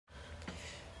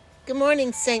Good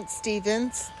morning, St.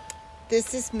 Stephen's.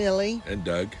 This is Millie. And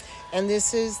Doug. And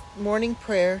this is Morning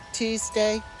Prayer,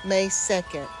 Tuesday, May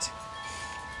 2nd.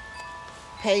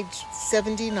 Page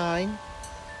 79.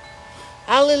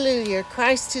 Alleluia,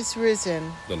 Christ is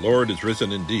risen. The Lord is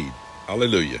risen indeed.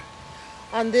 Alleluia.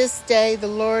 On this day the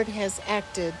Lord has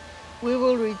acted. We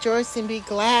will rejoice and be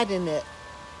glad in it.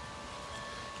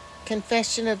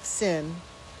 Confession of sin.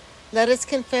 Let us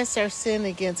confess our sin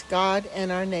against God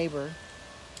and our neighbor.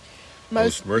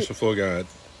 Most merciful God,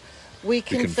 we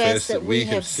confess that we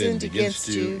have sinned against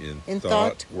you in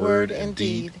thought, word, and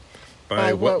deed,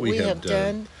 by what we have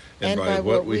done and by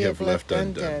what we have left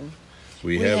undone.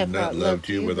 We have not loved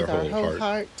you with our whole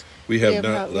heart. We have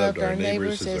not loved our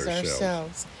neighbors as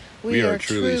ourselves. We are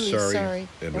truly sorry,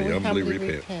 and we humbly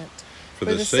repent. For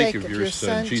the sake of your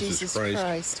Son, Jesus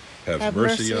Christ, have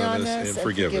mercy on us and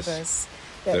forgive us,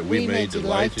 that we may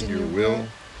delight in your will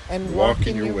and walk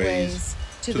in your ways,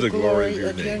 to the glory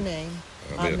of your name.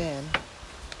 Amen.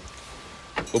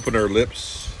 Open our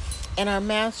lips, and our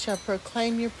mouth shall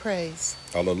proclaim your praise.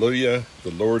 Alleluia, the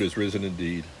Lord is risen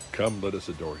indeed. Come, let us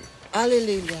adore him.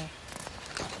 Alleluia.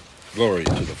 Glory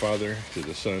to the Father, to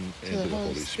the Son, and to the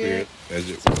Holy Spirit, as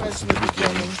it was in the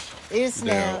beginning, is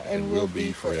now, and will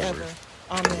be forever.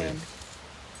 Amen.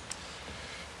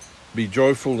 Be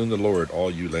joyful in the Lord, all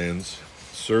you lands.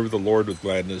 Serve the Lord with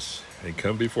gladness, and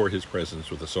come before his presence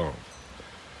with a song.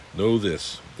 Know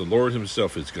this, the Lord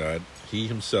himself is God. He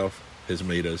himself has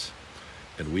made us,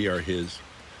 and we are his.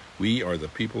 We are the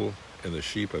people and the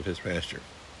sheep of his pasture.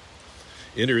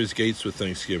 Enter his gates with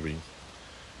thanksgiving.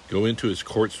 Go into his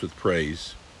courts with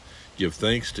praise. Give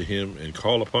thanks to him and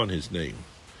call upon his name.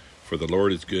 For the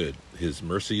Lord is good. His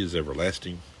mercy is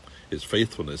everlasting. His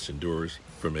faithfulness endures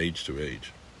from age to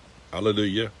age.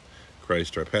 Alleluia.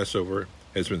 Christ our Passover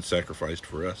has been sacrificed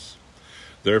for us.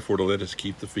 Therefore let us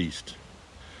keep the feast,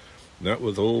 not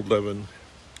with old leaven,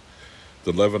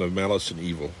 the leaven of malice and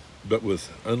evil, but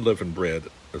with unleavened bread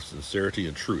of sincerity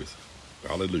and truth.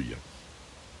 Alleluia.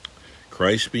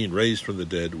 Christ, being raised from the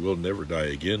dead, will never die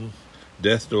again.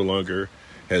 Death no longer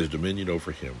has dominion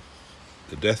over him.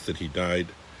 The death that he died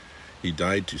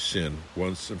to sin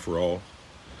once and for all,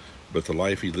 but the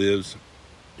life he lives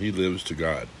to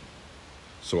God.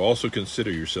 So also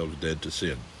consider yourselves dead to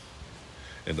sin,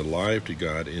 and alive to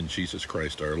God in Jesus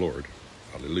Christ our Lord.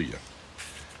 Alleluia.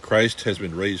 Christ has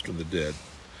been raised from the dead,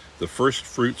 the first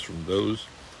fruits from those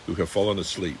who have fallen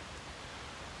asleep.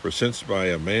 For since by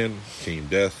a man came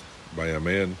death, by a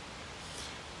man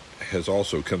has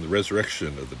also come the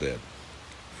resurrection of the dead.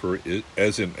 For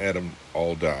as in Adam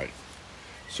all die,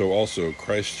 so also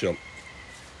Christ shall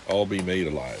all be made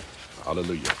alive.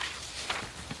 Alleluia.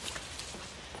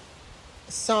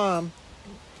 Psalm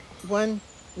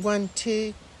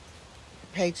 112,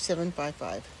 page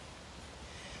 755.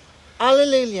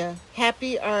 Alleluia.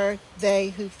 Happy are they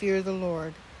who fear the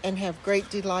Lord and have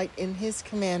great delight in his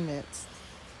commandments.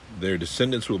 Their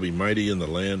descendants will be mighty in the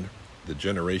land. The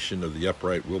generation of the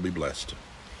upright will be blessed.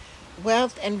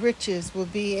 Wealth and riches will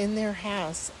be in their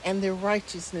house, and their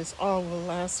righteousness all will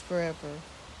last forever.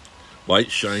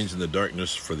 Light shines in the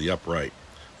darkness for the upright.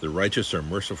 The righteous are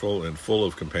merciful and full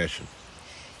of compassion.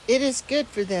 It is good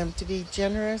for them to be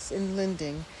generous in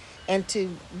lending and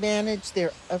to manage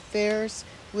their affairs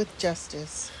with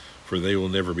justice. For they will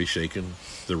never be shaken.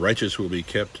 The righteous will be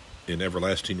kept in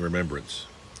everlasting remembrance.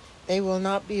 They will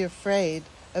not be afraid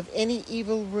of any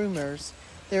evil rumors.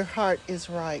 Their heart is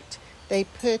right. They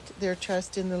put their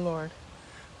trust in the Lord.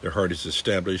 Their heart is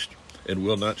established and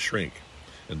will not shrink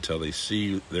until they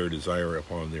see their desire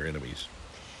upon their enemies.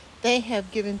 They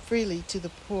have given freely to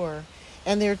the poor,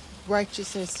 and their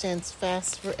righteousness stands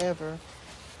fast forever.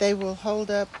 They will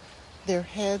hold up their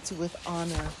heads with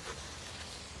honor.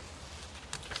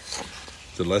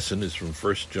 The lesson is from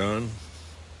 1 John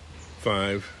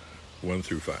 5, 1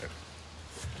 through 5.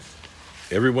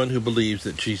 Everyone who believes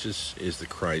that Jesus is the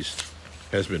Christ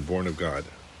has been born of God,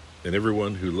 and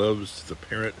everyone who loves the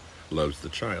parent loves the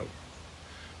child.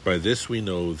 By this we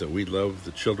know that we love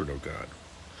the children of God,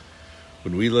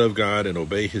 when we love God and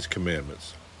obey his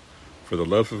commandments. For the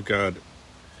love of God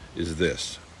is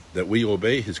this, that we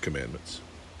obey his commandments,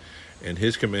 and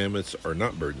his commandments are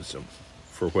not burdensome.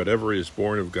 For whatever is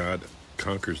born of God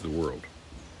conquers the world.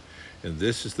 And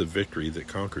this is the victory that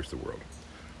conquers the world,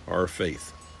 our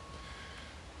faith.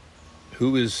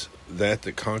 Who is that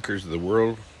conquers the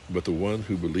world but the one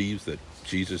who believes that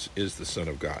Jesus is the Son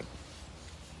of God?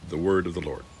 The word of the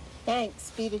Lord.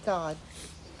 Thanks be to God.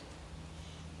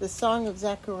 The Song of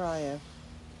Zechariah.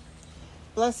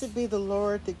 Blessed be the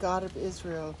Lord, the God of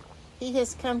Israel. He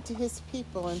has come to his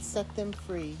people and set them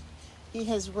free. He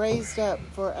has raised up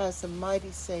for us a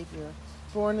mighty Savior,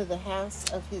 born of the house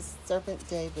of his servant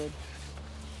David.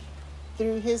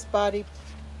 Through his body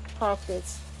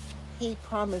prophets, he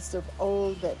promised of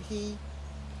old that he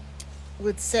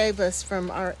would save us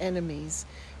from our enemies,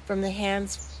 from the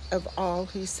hands of all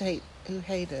who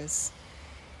hate us.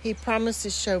 He promised to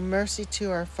show mercy to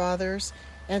our fathers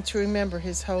and to remember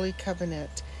his holy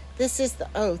covenant. This is the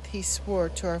oath he swore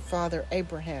to our father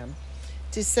Abraham,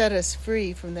 to set us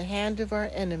free from the hand of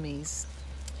our enemies,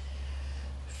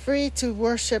 free to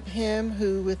worship him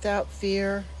who, without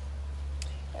fear,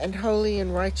 and holy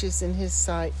and righteous in his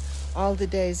sight, all the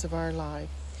days of our life.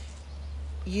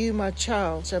 You, my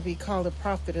child, shall be called a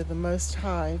prophet of the Most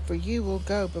High, for you will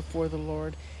go before the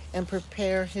Lord and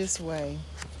prepare his way,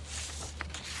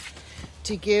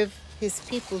 to give his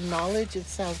people knowledge of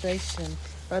salvation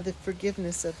by the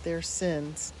forgiveness of their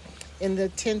sins. In the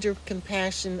tender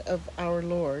compassion of our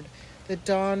Lord, the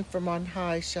dawn from on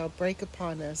high shall break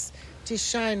upon us, to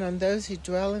shine on those who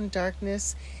dwell in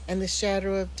darkness and the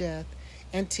shadow of death,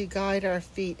 and to guide our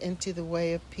feet into the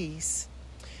way of peace.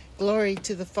 Glory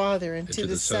to the Father, and to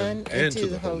the Son, and to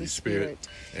the Holy Spirit,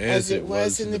 as it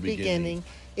was in the beginning,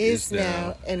 is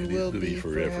now, and will be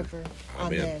forever.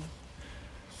 Amen.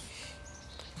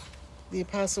 The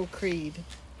Apostle Creed.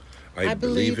 I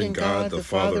believe in God, the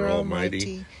Father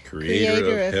Almighty,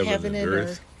 creator of heaven and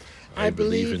earth. I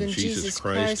believe in Jesus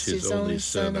Christ, his only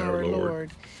Son, our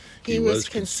Lord. He was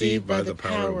conceived by the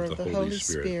power of the Holy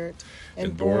Spirit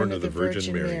and born of the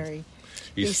Virgin Mary.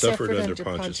 He suffered under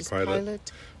Pontius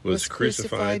Pilate, was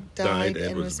crucified, died,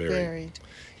 and was buried.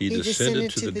 He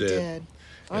descended to the dead.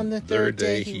 On the third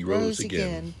day he rose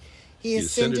again. He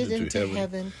ascended into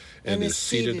heaven and is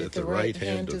seated at the right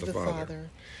hand of the Father.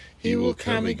 He will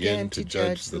come again to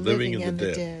judge the living and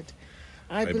the dead.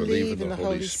 I believe in the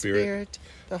Holy Spirit,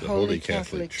 the Holy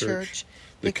Catholic Church,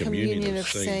 the communion of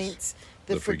saints,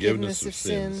 the forgiveness of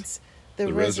sins,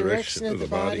 the resurrection of the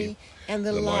body, and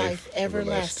the life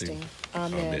everlasting.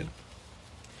 Amen.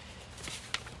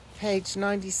 Page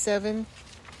 97.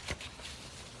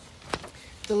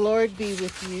 The Lord be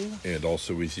with you. And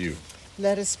also with you.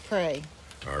 Let us pray.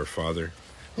 Our Father,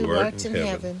 who art in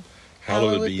heaven,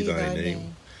 hallowed be thy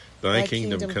name. Thy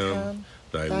kingdom come,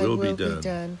 thy will be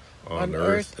done, on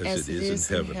earth as it is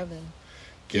in heaven.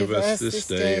 Give us this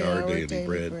day our daily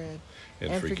bread,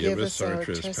 and forgive us our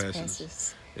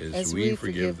trespasses, as we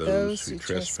forgive those who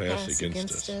trespass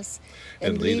against us.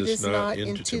 And lead us not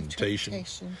into temptation,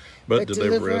 but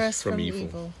deliver us from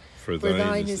evil. For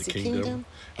thine is the kingdom,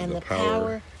 and the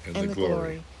power, and the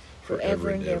glory, forever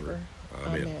and ever.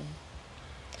 Amen.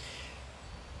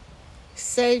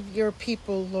 Save your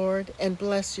people, Lord, and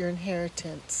bless your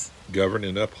inheritance. Govern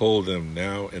and uphold them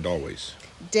now and always.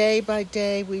 Day by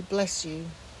day we bless you.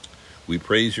 We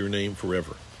praise your name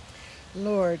forever.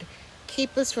 Lord,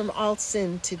 keep us from all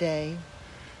sin today.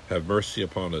 Have mercy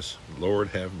upon us. Lord,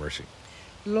 have mercy.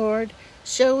 Lord,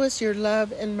 show us your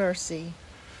love and mercy.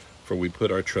 For we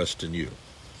put our trust in you.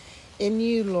 In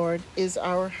you, Lord, is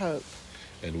our hope.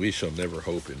 And we shall never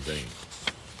hope in vain.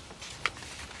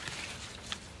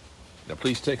 Now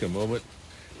please take a moment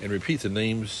and repeat the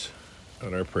names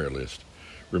on our prayer list.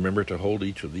 Remember to hold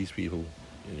each of these people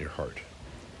in your heart.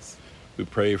 We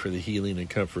pray for the healing and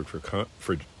comfort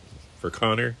for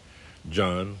Connor,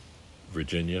 John,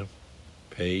 Virginia,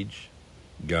 Paige,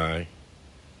 Guy,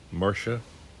 Marcia,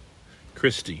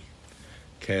 Christy,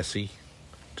 Cassie,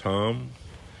 Tom,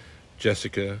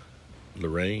 Jessica,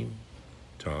 Lorraine,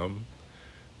 Tom,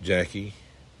 Jackie,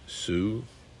 Sue,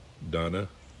 Donna,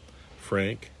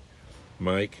 Frank,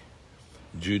 Mike,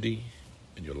 Judy,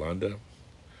 and Yolanda.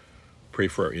 Pray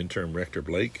for our interim rector,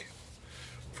 Blake,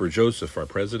 for Joseph, our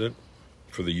president,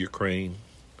 for the Ukraine,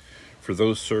 for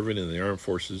those serving in the armed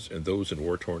forces and those in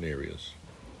war-torn areas,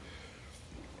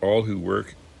 all who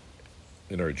work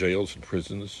in our jails and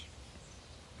prisons,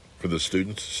 for the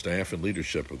students, staff, and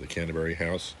leadership of the Canterbury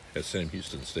House at Sam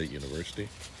Houston State University.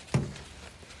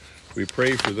 We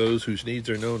pray for those whose needs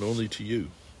are known only to you,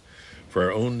 for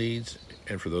our own needs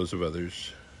and for those of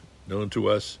others, known to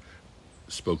us,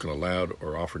 spoken aloud,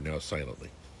 or offered now silently.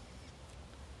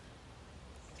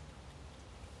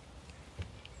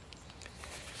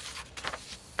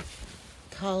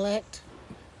 Collect.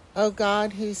 O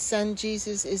God, whose Son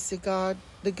Jesus is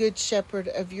the good shepherd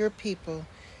of your people,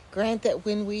 grant that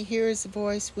when we hear his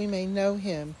voice we may know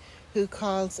him, who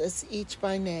calls us each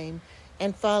by name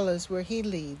and follows where he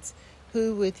leads,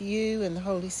 who with you and the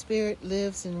Holy Spirit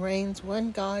lives and reigns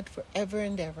one God forever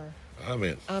and ever.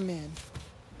 Amen. Amen.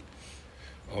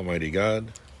 Almighty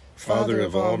God, Father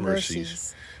of all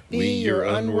mercies, we, your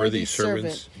unworthy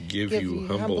servants, give you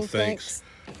humble thanks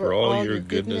for all your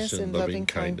goodness and loving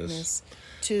kindness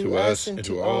to us and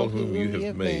to all whom you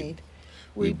have made.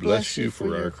 We bless you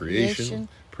for our creation,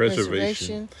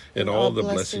 preservation, and all the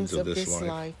blessings of this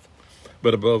life.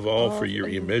 But above all, for your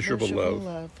immeasurable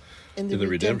love in the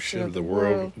redemption of the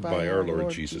world by our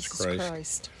Lord Jesus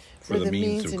Christ, for the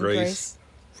means of grace,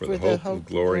 for the hope of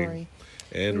glory.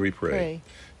 And we pray,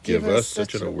 give us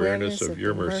such an awareness of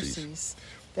your mercies,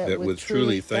 that with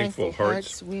truly thankful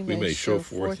hearts we may show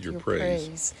forth your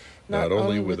praise, not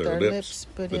only with our lips,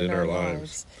 but in our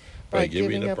lives, by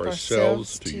giving up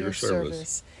ourselves to your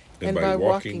service, and by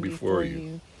walking before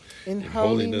you in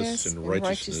holiness and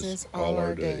righteousness all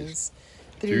our days.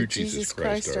 Through Jesus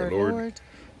Christ our Lord,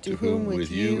 to whom with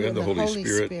you and the Holy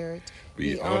Spirit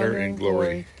be honor and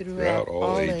glory throughout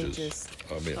all ages.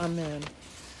 Amen. Amen.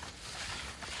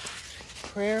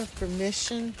 Prayer for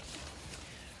mission.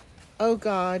 O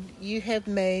God, you have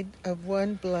made of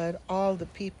one blood all the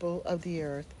people of the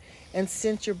earth, and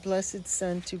sent your blessed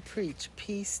Son to preach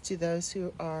peace to those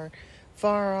who are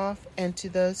far off and to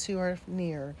those who are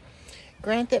near.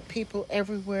 Grant that people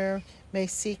everywhere may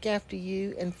seek after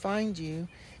you and find you,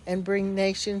 and bring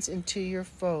nations into your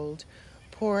fold.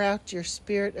 Pour out your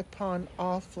Spirit upon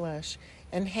all flesh,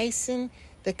 and hasten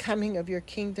the coming of your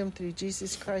kingdom through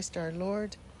Jesus Christ our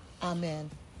Lord.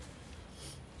 Amen.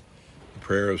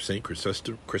 Prayer of St.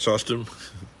 Chrysostom.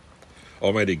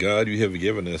 Almighty God, you have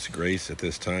given us grace at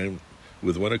this time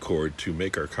with one accord to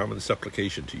make our common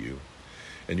supplication to you.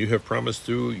 And you have promised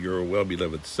through your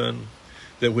well-beloved Son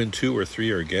that when 2 or 3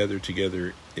 are gathered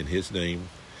together in his name,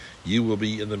 you will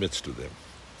be in the midst of them.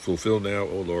 Fulfill now,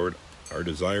 O Lord, our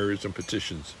desires and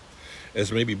petitions,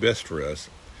 as may be best for us,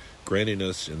 granting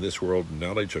us in this world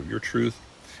knowledge of your truth,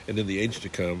 and in the age to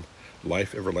come,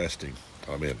 life everlasting.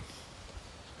 Amen.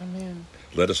 Amen.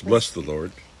 Let us bless the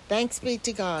Lord. Thanks be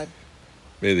to God.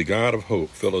 May the God of hope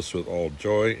fill us with all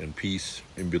joy and peace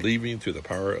in believing through the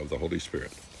power of the Holy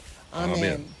Spirit.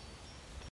 Amen.